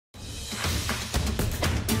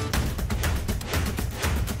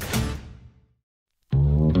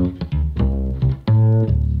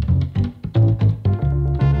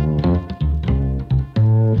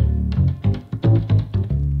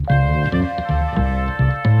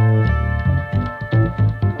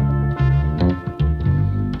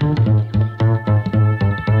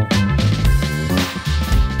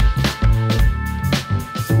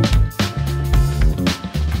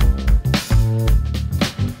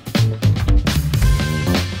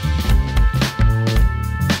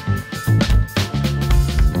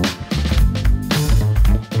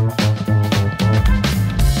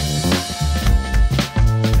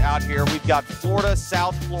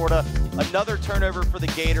South Florida. Another turnover for the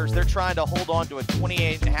Gators. They're trying to hold on to a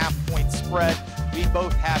 28.5-point spread. We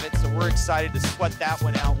both have it, so we're excited to sweat that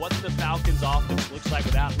one out. What's the Falcons' offense looks like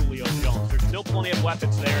without Julio Jones? There's still plenty of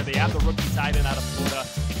weapons there. They have the rookie tight end out of Florida.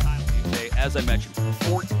 As I mentioned,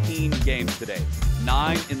 14 games today.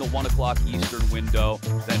 9 in the 1 o'clock Eastern window,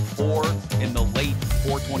 then 4 in the late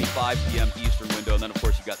 4:25 p.m. Eastern window, and then, of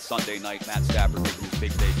course, you got Sunday night, Matt Stafford making his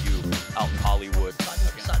big debut out in Hollywood.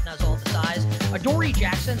 Sutton has all the size. Adoree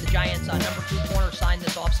Jackson, the Giants' number 2 corner, signed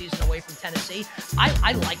this offseason away from Tennessee.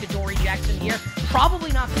 I like Adoree Jackson here.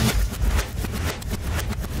 Probably not.